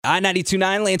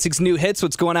I-92.9, Lansing's new hits.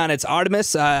 What's going on? It's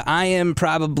Artemis. I am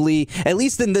probably, at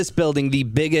least in this building, the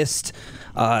biggest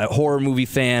horror movie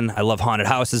fan. I love haunted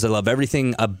houses. I love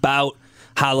everything about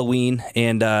Halloween,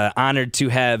 and honored to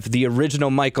have the original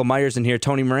Michael Myers in here.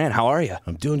 Tony Moran, how are you?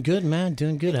 I'm doing good, man.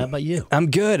 Doing good. How about you? I'm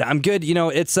good. You know,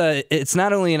 it's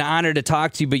not only an honor to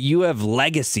talk to you, but you have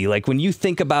legacy. Like, when you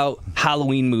think about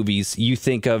Halloween movies, you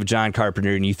think of John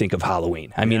Carpenter and you think of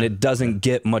Halloween. I mean, it doesn't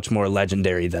get much more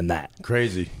legendary than that.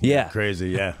 Crazy. Yeah. Crazy,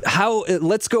 yeah.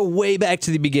 Let's go way back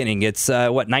to the beginning. It's,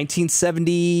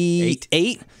 1978?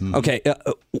 Mm-hmm. Okay.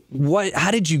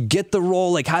 How did you get the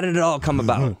role? Like, how did it all come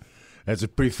about? That's a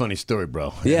pretty funny story,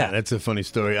 bro. Yeah. That's a funny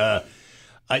story. I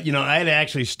had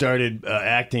actually started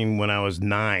acting when I was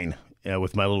 9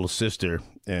 with my little sister,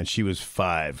 and she was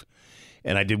 5.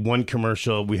 And I did one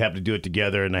commercial. We happened to do it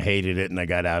together, and I hated it, and I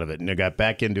got out of it. And I got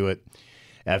back into it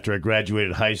after I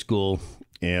graduated high school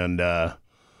and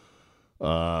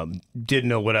didn't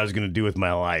know what I was going to do with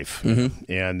my life. Mm-hmm.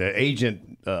 And the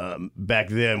agent back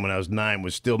then, when I was 9,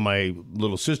 was still my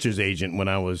little sister's agent when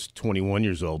I was 21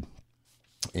 years old.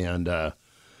 And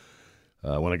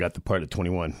when I got the part at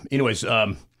 21. Anyways,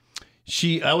 I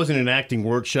was in an acting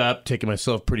workshop, taking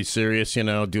myself pretty serious,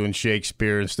 doing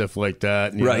Shakespeare and stuff like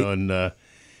that. You know, and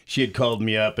she had called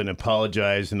me up and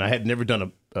apologized, and I had never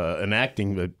done an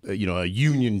acting, a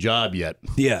union job yet.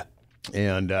 Yeah.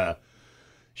 And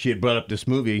she had brought up this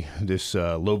movie, this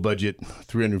low-budget,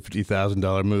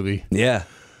 $350,000 movie. Yeah.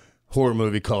 Horror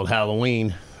movie called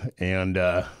Halloween,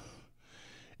 and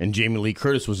Jamie Lee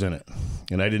Curtis was in it.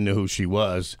 And I didn't know who she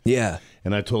was. Yeah.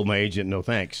 And I told my agent, no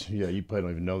thanks. Yeah, you probably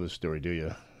don't even know this story, do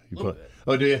you?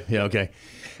 Oh, do you? Yeah, okay.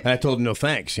 And I told him no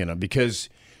thanks, because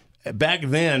back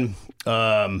then,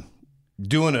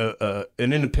 doing an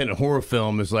independent horror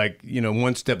film is like,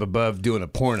 one step above doing a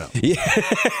porno. Yeah.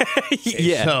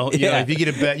 Yeah. So,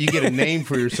 if you get a name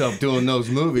for yourself doing those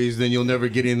movies, then you'll never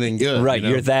get anything good. Right,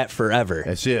 you're that forever.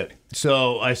 That's it.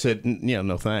 So I said,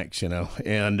 no thanks,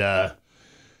 And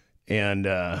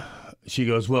she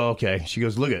goes, well, okay. She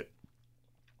goes, look at,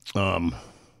 Donald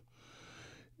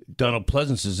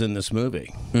Pleasence is in this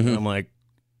movie. Mm-hmm. I'm like,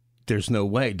 there's no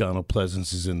way Donald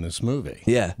Pleasence is in this movie.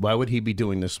 Yeah. Why would he be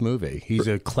doing this movie? He's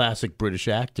a classic British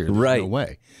actor. There's right. No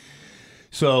way.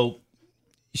 So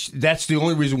that's the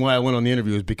only reason why I went on the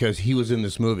interview, is because he was in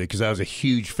this movie, because I was a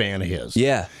huge fan of his.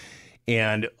 Yeah.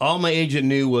 And all my agent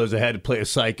knew was I had to play a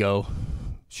psycho.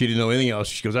 She didn't know anything else.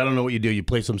 She goes, I don't know what you do. You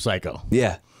play some psycho.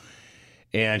 Yeah.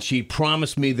 And she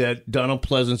promised me that Donald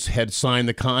Pleasence had signed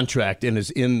the contract and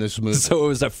is in this movie. So it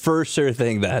was a for sure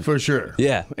thing then. For sure.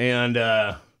 Yeah. And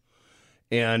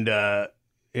in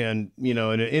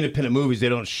independent movies, they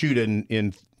don't shoot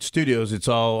in studios. It's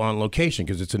all on location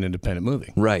because it's an independent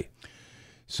movie. Right.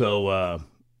 So,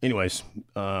 anyways,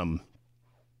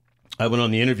 I went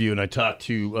on the interview and I talked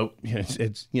to,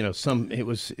 it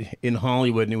was in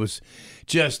Hollywood, and it was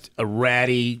just a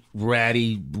ratty,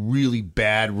 really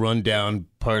bad rundown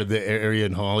part of the area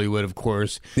in Hollywood, of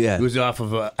course. Yeah. It was off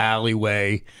of an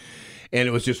alleyway, and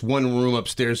it was just one room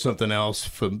upstairs, something else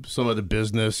from some other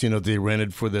business, they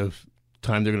rented for the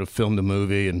time they're going to film the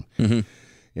movie. And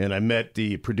and I met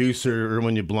the producer,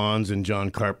 Irwin Yablans, and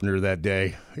John Carpenter that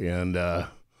day, and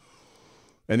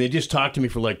they just talked to me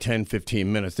for like 10,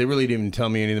 15 minutes. They really didn't even tell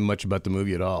me anything much about the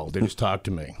movie at all. They just talked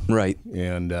to me. Right.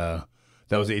 And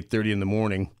that was 8:30 in the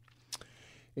morning.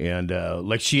 And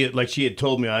like she had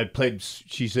told me,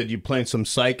 she said, you playing some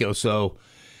psycho. So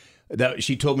that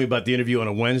she told me about the interview on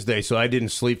a Wednesday. So I didn't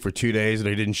sleep for 2 days, and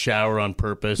I didn't shower on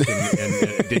purpose,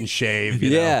 and didn't shave.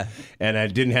 Yeah. And I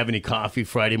didn't have any coffee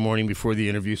Friday morning before the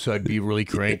interview, so I'd be really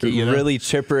cranky. Really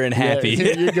chipper and happy. Yeah,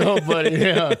 here you go, buddy.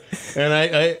 Yeah. And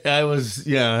I was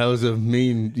a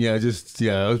mean,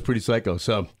 I was pretty psycho.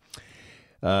 So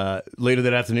later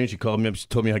that afternoon, she called me up. She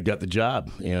told me I got the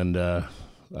job, and I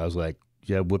was like,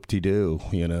 yeah, whoop-de-doo,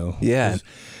 Yeah.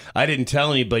 I didn't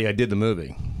tell anybody I did the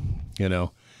movie,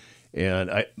 And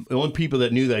the only people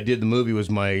that knew that I did the movie was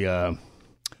my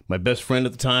my best friend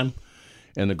at the time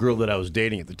and the girl that I was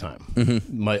dating at the time.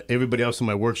 Mm-hmm. Everybody else in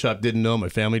my workshop didn't know. My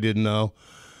family didn't know.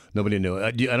 Nobody knew.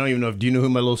 I don't even know. Do you know who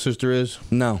my little sister is?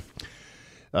 No.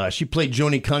 She played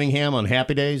Joni Cunningham on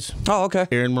Happy Days. Oh, okay.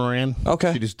 Erin Moran.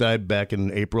 Okay. She just died back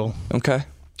in April. Okay.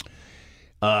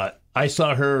 I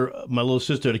saw my little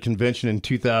sister, at a convention in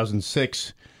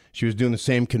 2006. She was doing the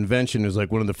same convention. It was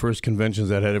like one of the first conventions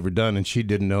that I had ever done, and she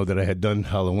didn't know that I had done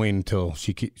Halloween until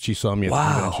she saw me at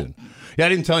the convention. Yeah, I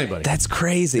didn't tell anybody. That's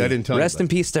crazy. I didn't tell Rest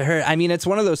anybody. in peace to her. I mean, it's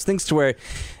one of those things to where,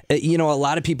 a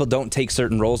lot of people don't take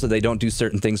certain roles, or they don't do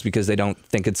certain things because they don't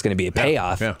think it's going to be a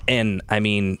payoff. Yeah. And I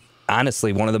mean,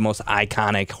 honestly one of the most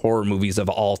iconic horror movies of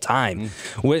all time.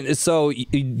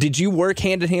 Did you work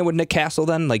hand in hand with Nick Castle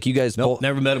then? Like you guys both?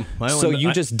 Never met him. So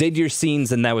you just did your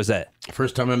scenes and that was it?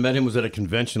 First time I met him was at a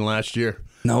convention last year.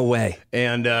 No way.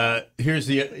 And here's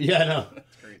the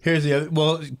other.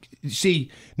 Well, see,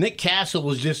 Nick Castle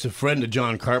was just a friend of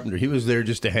John Carpenter. He was there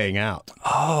just to hang out.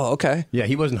 Oh, okay. Yeah,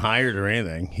 he wasn't hired or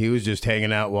anything. He was just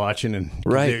hanging out, watching, and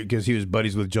because he was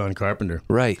buddies with John Carpenter.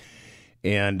 Right.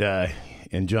 And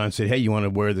John said, "Hey, you want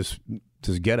to wear this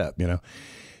getup, you know?"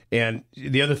 And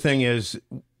the other thing is,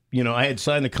 you know, I had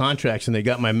signed the contracts and they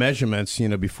got my measurements, you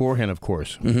know, beforehand, of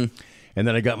course. Mm-hmm. And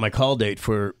then I got my call date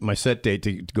for my set date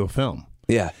to go film.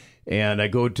 Yeah. And I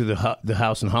go to the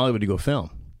house in Hollywood to go film.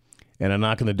 And I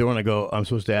knock on the door and I go, I'm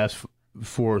supposed to ask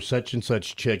for such and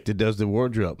such chick that does the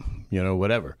wardrobe, you know,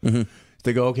 whatever. Mm-hmm.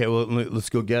 They go, okay, well, let's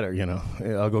go get her, you know.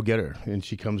 I'll go get her. And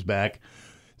she comes back.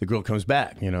 The girl comes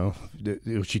back, you know.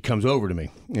 She comes over to me.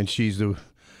 And she's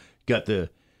got the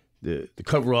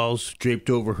coveralls draped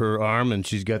over her arm. And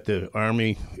she's got the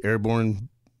Army airborne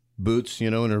boots, you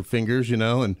know, in her fingers, you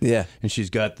know. And she's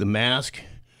got the mask.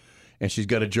 And she's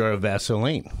got a jar of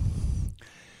Vaseline.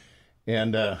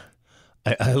 And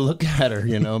I look at her,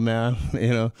 you know, man, you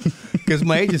know, because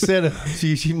my agent said,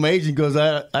 my agent goes,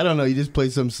 I don't know, you just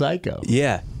played some psycho.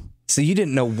 Yeah. So you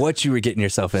didn't know what you were getting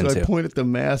yourself into. So I point at the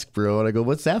mask, bro, and I go,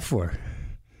 what's that for?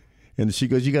 And she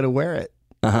goes, you got to wear it.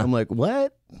 Uh-huh. I'm like,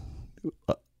 what?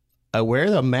 I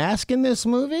wear the mask in this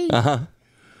movie? Uh-huh.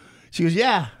 She goes,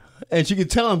 yeah. And she could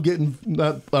tell I'm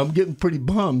getting pretty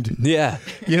bummed. Yeah.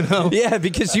 You know? Yeah,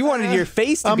 because you wanted your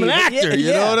face to be... I'm an actor,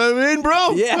 you know what I mean,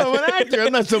 bro? Yeah. I'm an actor.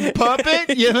 I'm not some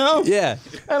puppet, you know? Yeah.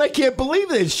 And I can't believe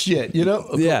this shit, you know?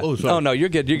 Yeah. Oh, sorry. Oh, no, you're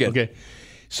good. You're good. Okay.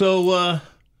 So,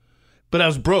 but I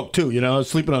was broke, too, you know? I was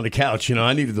sleeping on the couch, you know?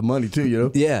 I needed the money, too, you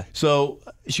know? Yeah. So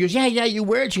she goes, yeah, you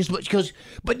wear it. She goes,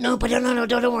 but no, don't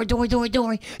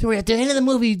worry. At the end of the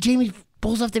movie, Jamie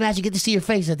pulls off the mask, you get to see your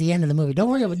face at the end of the movie. Don't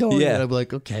worry. Yeah. And I'm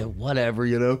like, okay, whatever,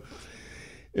 you know.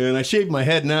 And I shave my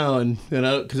head now, and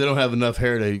because I don't have enough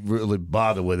hair to really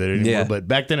bother with it anymore. Yeah. But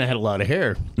back then I had a lot of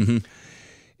hair. Mm-hmm.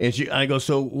 And I go,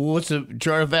 so what's a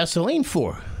jar of Vaseline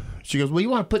for? She goes, well, you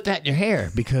want to put that in your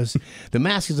hair because the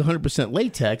mask is 100%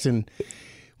 latex, and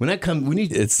when you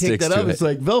take that up, it's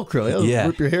like Velcro. It'll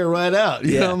rip your hair right out.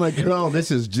 You know, I'm like, oh,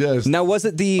 this is just Now, was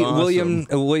it the awesome.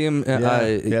 William?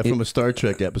 From a Star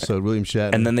Trek episode, William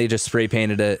Shatner. And then they just spray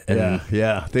painted it. And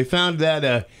Yeah. They found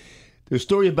that the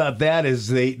story about that is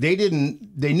they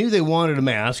knew they wanted a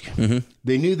mask. Mm-hmm.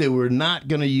 They knew they were not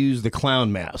going to use the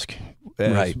clown mask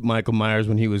as Michael Myers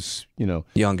when he was, you know,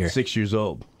 younger, 6 years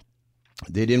old.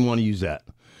 They didn't want to use that,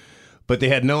 but they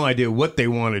had no idea what they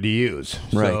wanted to use.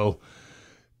 Right. So.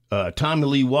 Tommy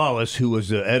Lee Wallace, who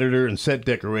was an editor and set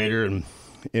decorator, and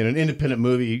in an independent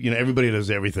movie, you know, everybody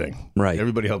does everything. Right.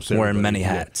 Everybody helps everybody. Wearing many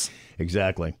hats. Yeah,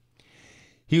 exactly.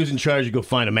 He was in charge to go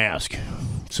find a mask.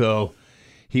 So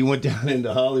he went down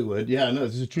into Hollywood. Yeah, no,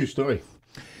 this is a true story.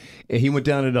 And he went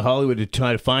down into Hollywood to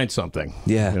try to find something.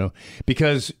 Yeah. You know,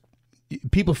 because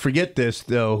people forget this,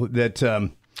 though, that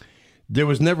there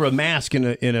was never a mask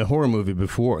in a horror movie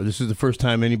before. This is the first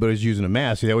time anybody's using a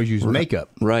mask. They always use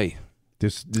makeup. Right.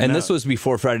 This was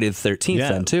before Friday the 13th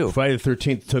then, too. Friday the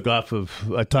 13th took off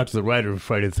of... I talked to the writer of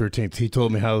Friday the 13th. He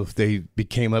told me how they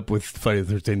came up with Friday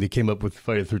the 13th. They came up with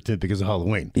Friday the 13th because of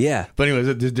Halloween. Yeah. But anyways,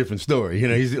 it's a different story. You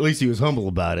know, at least he was humble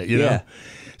about it, you know?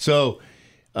 So,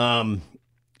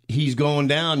 he's going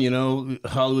down, you know,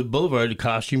 Hollywood Boulevard to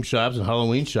costume shops and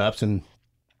Halloween shops, and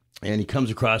he comes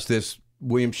across this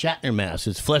William Shatner mask.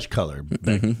 It's flesh color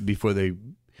before they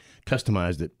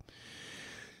customized it.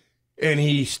 And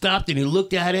he stopped and he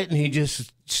looked at it and he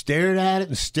just stared at it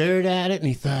and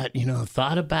he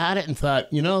thought about it and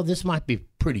thought, you know, this might be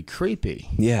pretty creepy.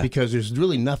 Yeah. Because there's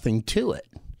really nothing to it.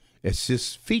 It's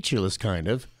just featureless kind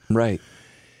of. Right.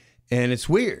 And it's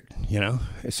weird, you know.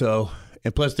 So,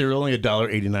 and plus they're only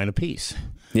 $1.89 a piece.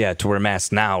 Yeah, to wear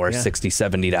masks now are $60,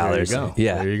 $70. There you go.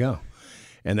 Yeah. There you go.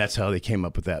 And that's how they came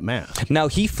up with that mask. Now,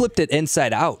 he flipped it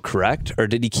inside out, correct? Or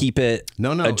did he keep it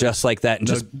just like that and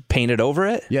just paint it over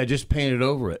it? Yeah, just painted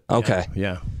over it. Okay.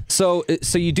 Yeah. So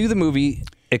you do the movie,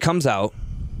 it comes out,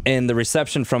 and the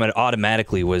reception from it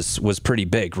automatically was pretty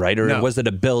big, right? Or was it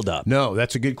a build-up? No,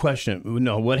 that's a good question.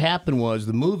 No, what happened was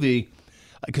the movie,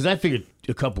 because I figured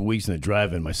a couple of weeks in the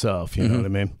drive-in myself, you know what I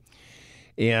mean?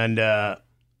 And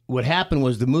what happened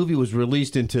was the movie was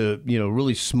released into, you know,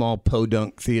 really small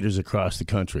podunk theaters across the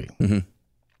country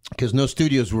because no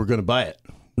studios were going to buy it.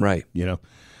 Right. You know,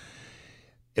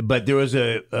 but there was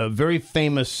a very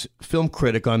famous film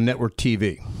critic on network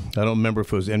TV. I don't remember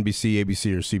if it was NBC,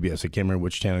 ABC, or CBS. I can't remember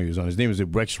which channel he was on. His name was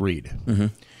Rex Reed.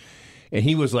 And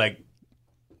he was like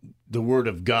the word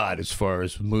of God as far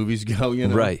as movies go,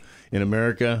 Right. in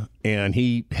America. And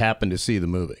he happened to see the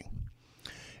movie.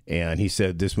 And he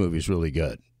said, this movie is really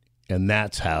good. And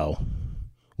that's how,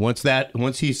 once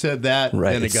he said that,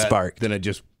 Right, then it sparked. Then it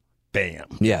just, bam.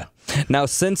 Yeah. Now,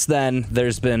 since then,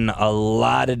 there's been a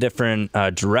lot of different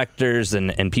directors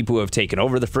and people who have taken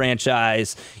over the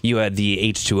franchise. You had the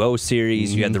H2O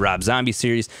series. You had the Rob Zombie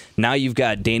series. Now you've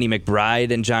got Danny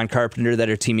McBride and John Carpenter that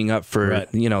are teaming up for,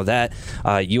 that.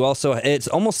 You also, it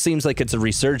almost seems like it's a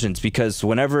resurgence because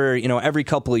whenever, every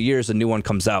couple of years a new one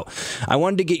comes out. I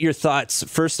wanted to get your thoughts,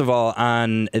 first of all,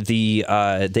 on the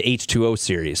H2O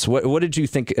series. What did you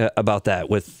think about that?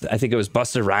 I think it was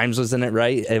Busta Rhymes was in it,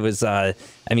 right? It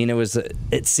was,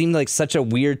 it seemed like such a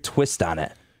weird twist on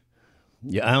it.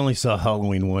 Yeah, I only saw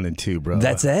Halloween 1 and 2, bro.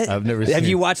 That's it? I've never seen. Have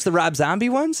you watched the Rob Zombie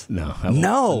ones? No.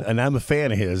 No. And I'm a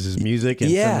fan of his music and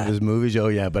some of his movies. Oh,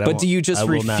 yeah. But do you just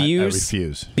refuse? I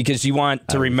refuse. Because you want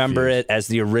to remember it as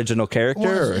the original character?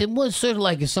 Well, it was sort of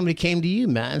like if somebody came to you,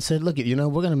 Matt, and said, look, we're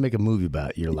going to make a movie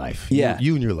about your life. Yeah.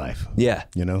 You and your life. Yeah.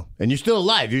 And you're still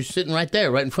alive. You're sitting right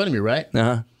there, right in front of me, right?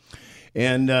 Uh-huh.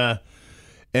 And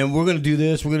we're going to do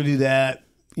this. We're going to do that.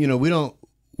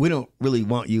 We don't really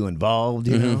want you involved,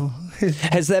 you know.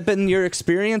 Has that been your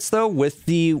experience though with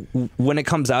when it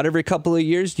comes out every couple of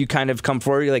years? You kind of come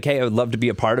forward, you're like, hey, I would love to be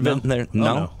a part of it.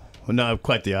 No, no,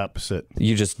 quite the opposite.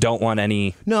 You just don't want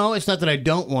any. No, it's not that I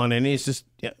don't want any. It's just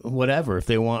whatever. If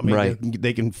they want me,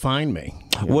 they can find me.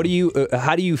 What do you?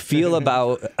 How do you feel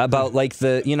about like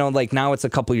the like now it's a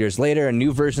couple years later, a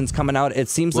new version's coming out. It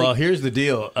seems well, here's the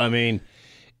deal. I mean,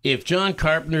 if John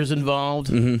Carpenter's involved,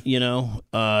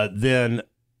 then.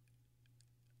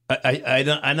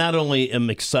 I not only am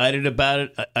excited about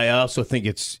it, I also think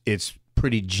it's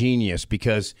pretty genius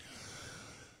because,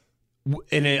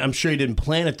 and I'm sure he didn't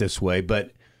plan it this way,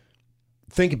 but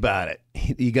think about it.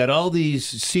 You got all these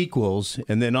sequels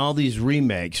and then all these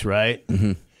remakes, right?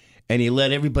 Mm-hmm. And he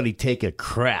let everybody take a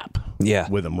crap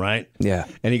with him, right? Yeah.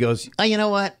 And he goes, oh, you know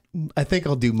what? I think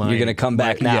I'll do mine. You're going to come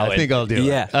back now. Yeah, I think I'll do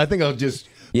it. I think I'll just...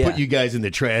 put you guys in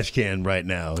the trash can right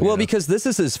now. Well, because this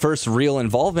is his first real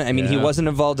involvement. I mean, he wasn't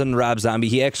involved in Rob Zombie.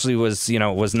 He actually was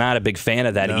not a big fan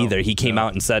of that either. He came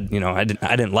out and said, I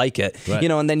didn't like it. Right.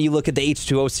 And then you look at the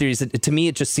H2O series. To me,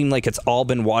 it just seemed like it's all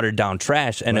been watered down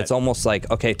trash, and it's almost like,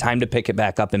 okay, time to pick it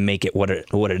back up and make it what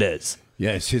it is.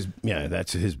 Yeah, it's his. Yeah,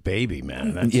 that's his baby,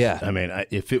 man. I mean,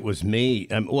 if it was me,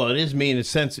 well, it is me in a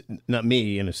sense. Not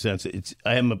me in a sense.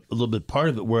 I am a little bit part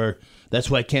of it. Where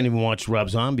that's why I can't even watch Rob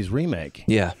Zombie's remake.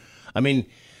 Yeah, I mean,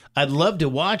 I'd love to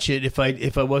watch it if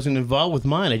I wasn't involved with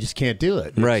mine. I just can't do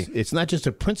it. Right. It's not just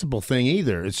a principle thing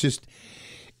either.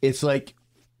 It's like.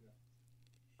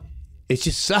 It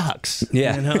just sucks.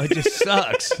 Yeah. It just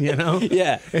sucks,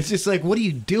 Yeah. It's just like, what are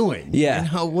you doing? Yeah.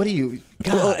 What are you...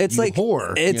 God, well, it's you like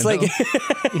whore. It's like,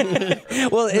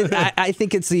 well, I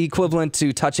think it's the equivalent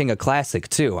to touching a classic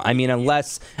too. I mean,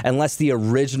 unless the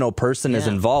original person is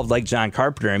involved, like John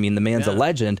Carpenter. I mean, the man's a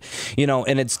legend,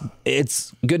 and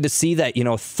it's good to see that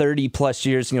 30 plus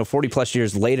years, 40 plus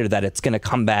years later, that it's going to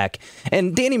come back.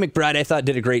 And Danny McBride, I thought,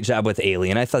 did a great job with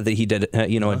Alien. I thought that he did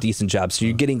a decent job. So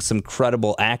you're getting some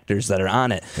credible actors that are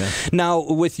on it. Yeah. Now,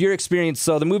 with your experience,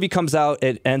 so the movie comes out,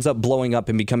 it ends up blowing up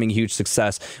and becoming a huge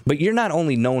success. But you're not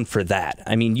only known for that.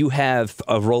 I mean, you have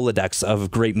a Rolodex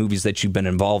of great movies that you've been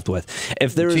involved with.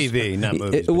 If there's TV, not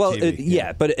movies. Well,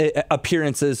 TV, but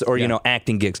appearances or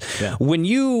acting gigs. Yeah. When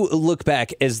you look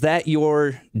back, is that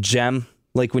your gem?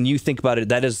 Like when you think about it,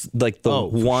 that is like the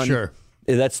one. Sure.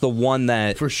 That's the one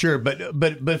that for sure.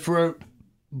 But for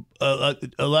a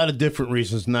lot of different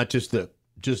reasons, not just the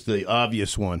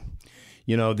obvious one.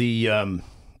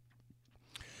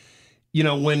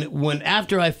 When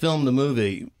after I filmed the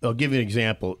movie, I'll give you an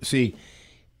example. See,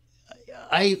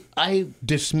 I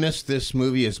dismissed this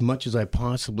movie as much as I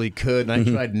possibly could, and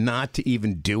I tried not to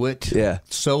even do it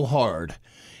so hard,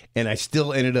 and I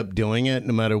still ended up doing it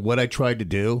no matter what I tried to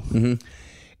do. Mm-hmm.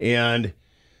 And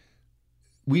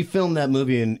we filmed that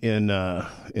movie in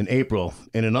April,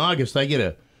 and in August I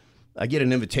get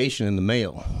an invitation in the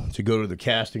mail to go to the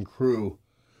cast and crew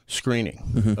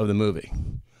screening of the movie.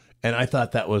 And I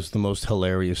thought that was the most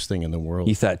hilarious thing in the world.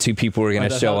 You thought two people were going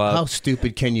to show up. How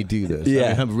stupid can you do this?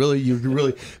 Yeah, I mean, you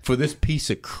really for this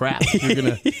piece of crap. You're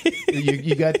gonna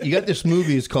you got this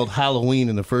movie. It's called Halloween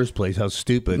in the first place. How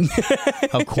stupid,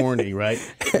 how corny, right?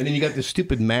 And then you got this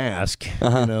stupid mask,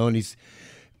 and he's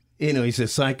a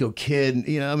psycho kid.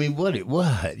 I mean,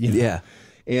 what? Yeah.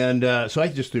 And so I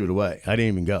just threw it away. I didn't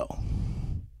even go.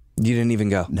 You didn't even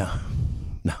go. No.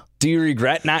 Do you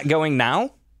regret not going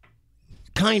now?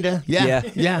 Kinda. Yeah.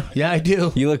 Yeah. Yeah, I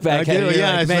do. You look back I at do. it, you're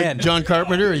Yeah, like, it's man. like John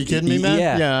Carpenter. Are you kidding me, man?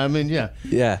 Yeah. Yeah, I mean, yeah.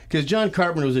 Yeah. Because John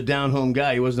Carpenter was a down-home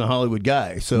guy. He wasn't a Hollywood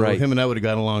guy. So Right. him and I would have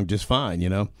got along just fine, you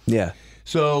know? Yeah.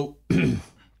 So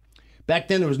back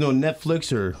then there was no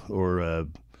Netflix or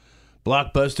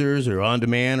Blockbusters or On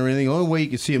Demand or anything. The only way you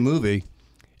could see a movie,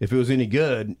 if it was any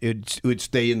good, it would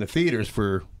stay in the theaters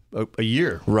for a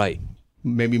year, Right.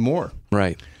 maybe more.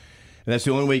 Right. And that's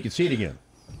the only way you could see it again.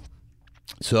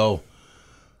 So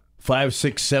 5,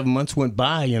 6, 7 months went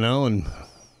by, you know, and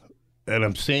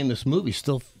I'm seeing this movie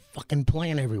still fucking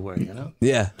playing everywhere, you know?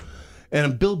 Yeah. And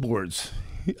on billboards.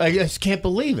 I just can't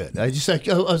believe it. I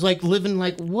was like living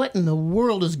like, what in the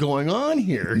world is going on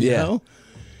here? You Yeah. know?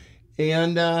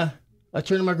 And I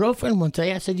turned to my girlfriend one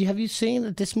day. I said, "Have you seen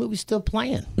that this movie's still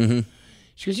playing?" Mm-hmm.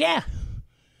 She goes, "Yeah."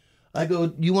 I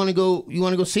go, "You want to go? You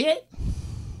want to go see it?"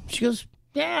 She goes,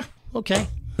 "Yeah, okay."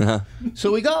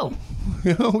 So we go.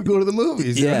 You know, we go to the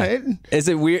movies. Yeah. Right? Is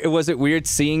it weird? Was it weird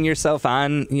seeing yourself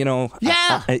on, you know?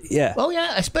 Yeah. Yeah. Oh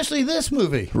yeah, especially this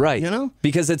movie. Right. You know?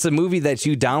 Because it's a movie that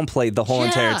you downplayed the whole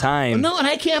entire time. No, and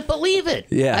I can't believe it.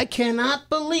 Yeah. I cannot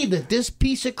believe that this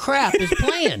piece of crap is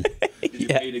playing.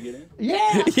 Pay to get in?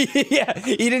 Yeah. Yeah.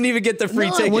 He didn't even get the free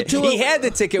No, I went ticket. to He had the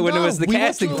ticket when it No, was the we went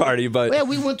casting to a- party, but Yeah,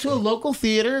 we went to a local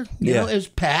theater. You Yeah. know, it was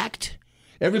packed.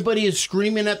 Everybody is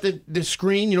screaming at the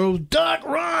screen, you know, "Duck,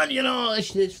 run," you know,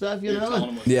 this stuff, you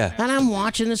know. yeah. And I'm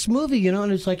watching this movie, you know,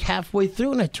 and it's like halfway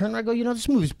through, and I turn around and I go, "You know, this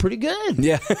movie's pretty good."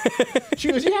 Yeah.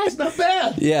 She goes, "Yeah, it's not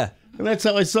bad." Yeah. And that's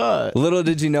how I saw it. Little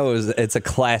did you know it's a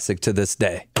classic to this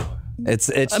day. It's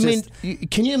I just mean,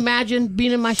 can you imagine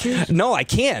being in my shoes? no, I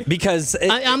can't because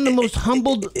I'm the most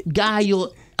humbled guy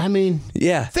I mean,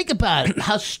 yeah. think about it.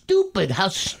 How stupid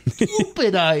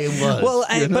I was. Well,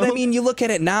 you but I know? mean, you look at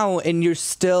it now, and you're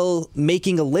still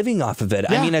making a living off of it.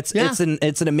 I Yeah, mean, it's yeah.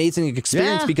 an amazing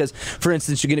experience Yeah. because, for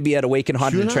instance, you're going to be at Awaken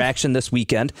Haunted Sure enough. Attraction this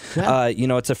weekend. Yeah. You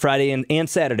know, it's a Friday and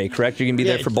Saturday, correct? You're going to be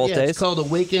there for both days. It's called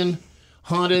Awaken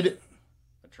Haunted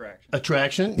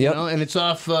Attraction. Yep. You know, and it's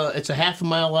off. It's a half a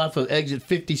mile off of exit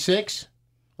 56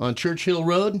 on Churchill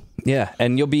Road. Yeah,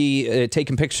 and you'll be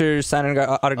taking pictures, signing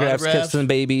autographs, kissing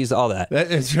babies, all that.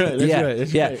 That's right. That's yeah, right.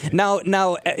 That's yeah. right.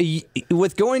 Now,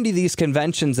 with going to these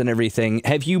conventions and everything,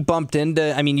 have you bumped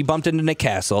into? I mean, you bumped into Nick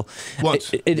Castle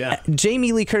Once, yeah.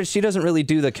 Jamie Lee Curtis, she doesn't really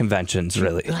do the conventions,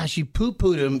 really. Gosh, she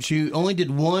poo-pooed him. She only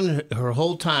did one her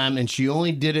whole time, and she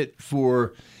only did it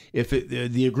for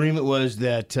the agreement was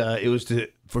that it was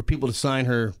for people to sign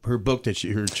her book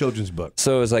her children's book.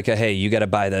 So it was like, hey, you got to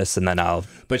buy this, and then I'll.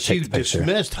 But she take the picture.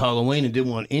 dismissed Halloween and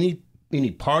didn't want any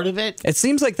part of it. It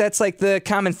seems like that's like the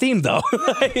common theme, though.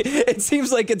 It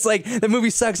seems like it's like the movie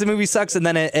sucks, and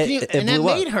then it And that blew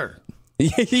up. made her.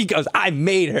 He goes, I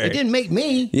made her. It didn't make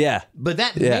me. Yeah. But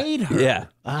that Yeah. made her.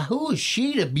 Yeah. Who is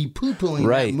she to be poo-pooing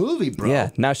Right. that movie, bro?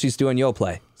 Yeah. Now she's doing Yo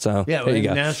Play. So Yeah, there you and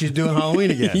go. now she's doing Halloween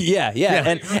again. Yeah.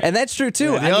 And that's true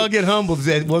too. They all get humbled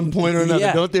at one point or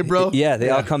another, don't they, bro? Yeah,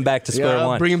 they all come back to square I'll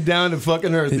one. bring them down to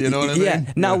fucking earth, you know what I mean?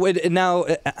 Yeah. Now,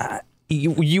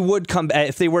 you would come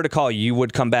if they were to call you. You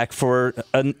would come back for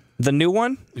the new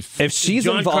one if she's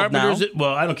John involved now. Carpenter's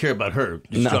well, I don't care about her.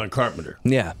 It's John Carpenter.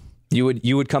 Yeah, you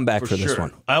would come back for this sure.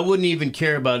 one. I wouldn't even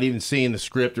care about even seeing the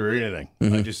script or anything.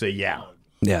 I'd just say, yeah.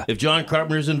 Yeah. If John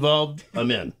Carpenter's involved,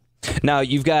 I'm in. Now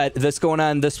you've got this going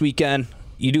on this weekend.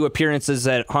 You do appearances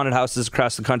at haunted houses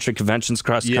across the country, conventions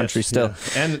across the country still.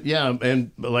 Yeah.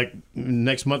 And like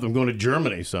next month I'm going to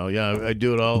Germany. So yeah, I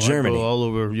do it all. Germany. I go all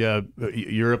over,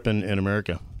 Europe and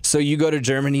America. So you go to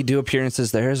Germany, do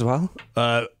appearances there as well?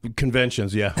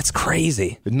 Conventions, yeah. That's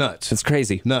crazy. Nuts. It's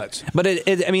crazy. Nuts. But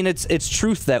it's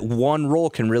truth that one role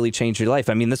can really change your life.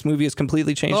 I mean, this movie has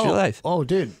completely changed your life. Oh,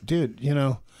 dude, you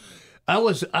know, I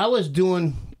was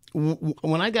doing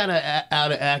when I got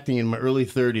out of acting in my early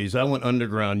 30s. I went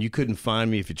underground. You couldn't find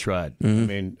me if you tried. I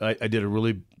mean, I did a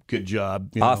really good job.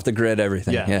 You know? Off the grid,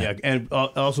 everything. Yeah, and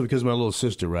also because of my little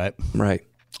sister, right? Right.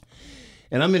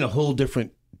 And I'm in a whole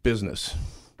different business,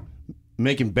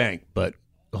 making bank, but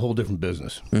a whole different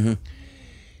business. Mm-hmm.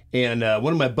 And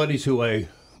one of my buddies who I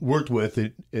worked with,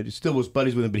 it still was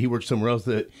buddies with him, but he worked somewhere else.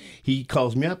 That he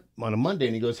calls me up on a Monday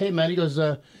and he goes, "Hey man," he goes,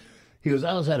 "I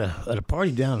was at a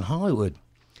party down in Hollywood,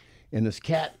 and this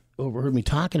cat overheard me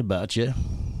talking about you,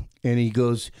 and he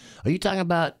goes, "Are you talking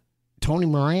about Tony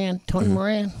Moran? Tony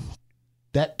Moran?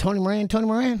 That Tony Moran? Tony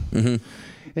Moran?" Mm-hmm. And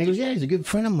he goes, "Yeah, he's a good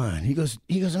friend of mine." He goes,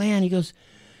 "Man," he goes,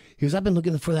 "I've been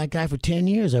looking for that guy for 10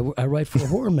 years. I write for a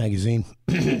horror magazine.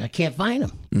 I can't find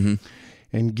him." Mm-hmm.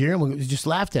 And Guillermo just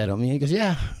laughed at him. And he goes,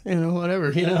 "Yeah,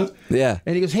 whatever, Yeah.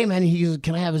 And he goes, "Hey, man," he goes,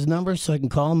 "Can I have his number so I can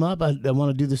call him up? I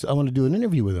want to do this. I want to do an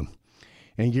interview with him."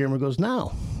 And Guillermo goes,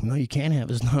 no, you can't have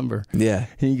his number. Yeah.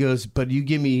 And he goes, but you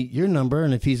give me your number,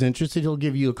 and if he's interested, he'll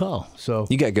give you a call. So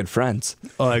you got good friends.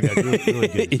 Oh, I got really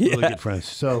good, really good friends.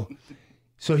 So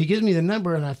he gives me the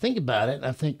number, and I think about it. And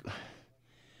I think,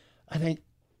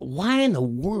 why in the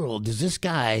world does this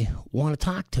guy want to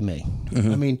talk to me?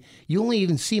 I mean, you only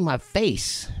even see my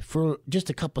face for just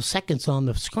a couple seconds on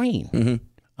the screen.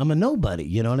 I'm a nobody.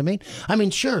 You know what I mean? I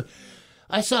mean, sure,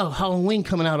 I saw Halloween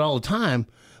coming out all the time.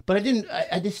 But I didn't.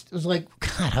 I just was like,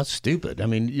 God, how stupid. I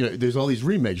mean, there's all these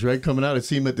remakes, right, coming out. I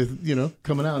see them at the,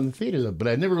 coming out in the theaters. But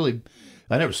I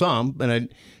never saw them, and I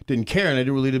didn't care, and I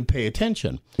didn't pay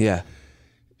attention. Yeah.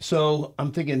 So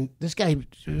I'm thinking, this guy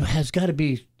has got to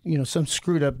be, some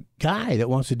screwed up guy that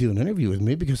wants to do an interview with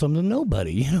me because I'm the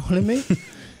nobody. You know what I mean?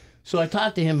 So I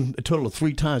talked to him a total of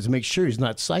 3 times to make sure he's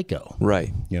not psycho.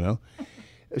 Right.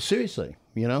 Seriously,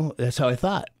 that's how I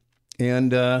thought,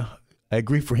 and. I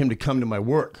agreed for him to come to my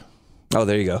work. Oh,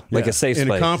 there you go. Like a safe place.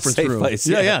 In a conference safe room. Place.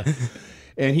 Yeah.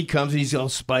 And he comes, and he's all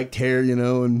spiked hair,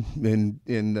 and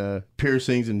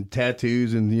piercings and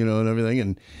tattoos and, and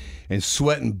everything, and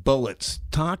sweating bullets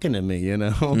talking to me,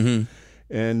 And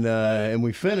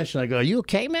we finish, and I go, are you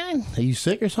okay, man? Are you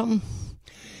sick or something?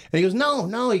 And he goes,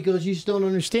 no. He goes, you just don't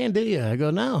understand, do you? I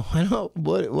go, no, I don't.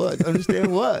 What?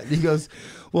 Understand what? He goes,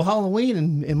 well,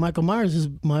 Halloween and Michael Myers is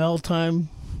my all-time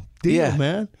deal,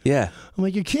 man. Yeah. I'm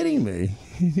like, you're kidding me.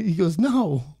 He goes,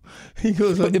 no. He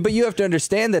goes, but you have to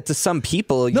understand that to some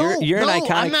people, you're an iconic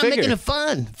figure. I'm not making it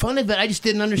fun of it. I just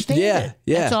didn't understand it.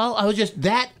 Yeah. That's all. I was just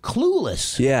that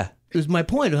clueless. Yeah. It was my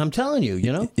point. I'm telling you,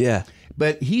 Yeah.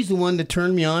 But he's the one that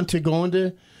turned me on to going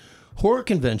to horror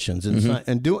conventions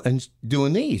and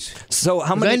doing these. So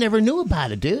how many? I never knew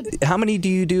about it, dude. How many do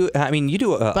you do? I mean, you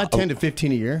do about 10 to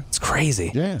 15 a year. It's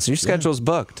crazy. Yeah. So your schedule's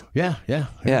booked. Yeah.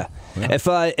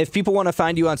 If people want to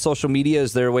find you on social media,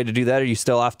 is there a way to do that? Are you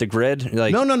still off the grid?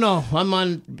 No. I'm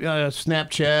on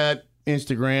Snapchat,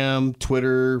 Instagram,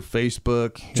 Twitter,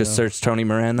 Facebook. Just search Tony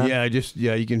Moran. Then?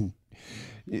 Yeah. You can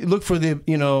look for the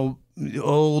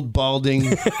old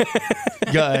balding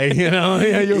guy,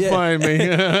 you'll find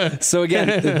me. So again,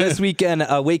 this weekend,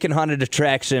 Awaken Haunted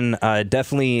Attraction,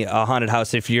 definitely a haunted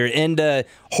house. If you're into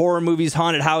horror movies,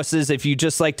 haunted houses, if you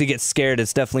just like to get scared,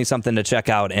 it's definitely something to check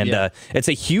out. And it's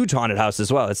a huge haunted house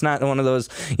as well. It's not one of those,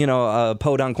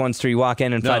 podunk ones where you walk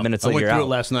in and 5 minutes later you're out. I went through it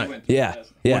last night. Yeah.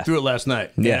 Went through it last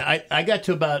night. Yeah. I got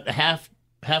to about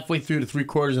halfway through to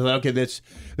 3/4. I thought, okay, this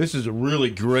is a really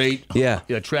great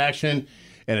attraction.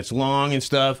 And it's long and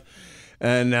stuff,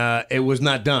 and it was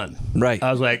not done. Right.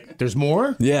 I was like, "There's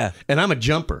more." Yeah. And I'm a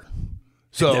jumper,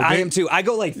 so I am too. I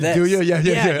go like this. Do you?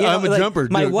 Yeah. I'm a jumper.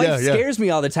 My wife scares me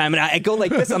all the time, and I go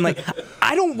like this. I'm like,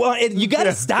 I don't want it. You got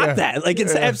to stop that. Like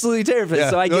it's absolutely terrifying.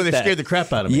 So I get they that. scared the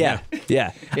crap out of me. Yeah.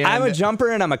 I'm a jumper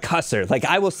and I'm a cusser. Like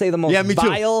I will say the most me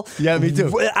vile. Too. Yeah, me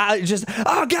too. I just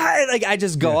God, like I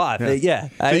just go off. Yeah.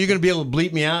 So you're gonna be able to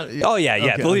bleep me out? Oh yeah.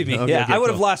 Okay. Believe me. Okay, I would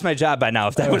have lost my job by now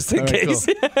if that was the case.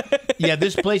 Cool. Yeah,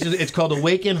 this place it's called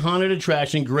Awaken Haunted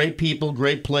Attraction. Great people,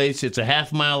 great place. It's a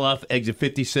half mile off exit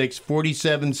 56,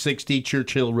 4760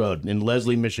 Churchill Road in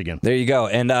Leslie, Michigan. There you go.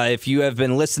 And if you have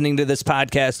been listening to this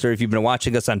podcast or if you've been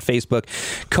watching us on Facebook,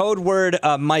 code word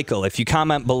Michael. If you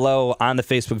comment below on the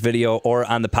Facebook video or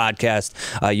on the podcast,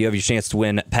 you have your chance to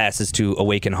win passes to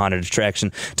Awaken Haunted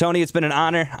Attraction. Tony, it's been an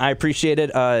honor. I appreciate it.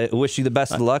 Wish you the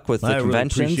best of luck with the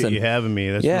conventions. I really appreciate you having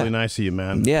me. That's really nice of you,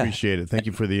 man. Yeah. Appreciate it. Thank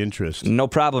you for the interest. No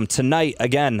problem. Tonight,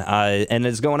 again, and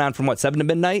it's going on from 7 to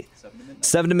midnight?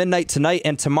 7 to midnight tonight,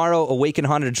 and tomorrow, Awaken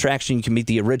Haunted Attraction. You can meet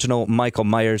the original Michael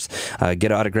Myers,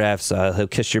 get autographs. He'll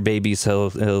kiss your babies.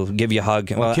 He'll give you a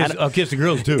hug. Well, I'll kiss the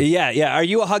girls too. Yeah. Are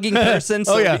you a hugging person?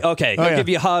 Yeah. Okay. He'll give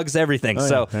you hugs, everything.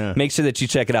 Make sure that you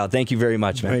check it out. Thank you very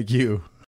much, man. Thank you.